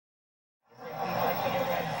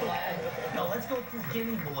like your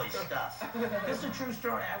guinea boy stuff. This is a true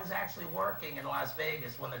story. I was actually working in Las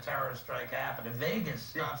Vegas when the terrorist strike happened. In Vegas,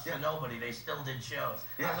 stops for nobody. They still did shows.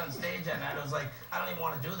 I was on stage that night. I was like, I don't even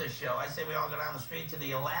want to do this show. I say we all go down the street to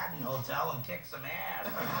the Aladdin Hotel and kick some ass.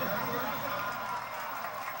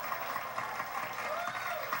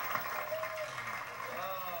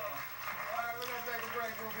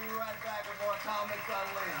 We'll be right back with more Comics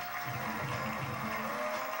Unleashed.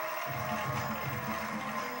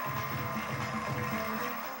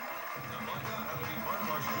 To find out how to be part of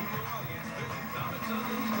our studio audience, visit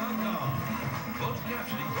comicsunleashed.com. Closed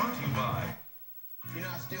captioning brought to you by... You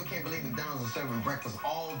know, I still can't believe McDonald's is serving breakfast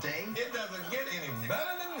all day. It doesn't get any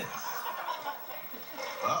better than this.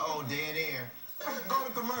 Uh-oh, dead air. Go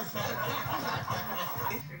to commercial.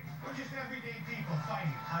 We're just everyday people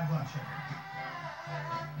fighting high blood sugar.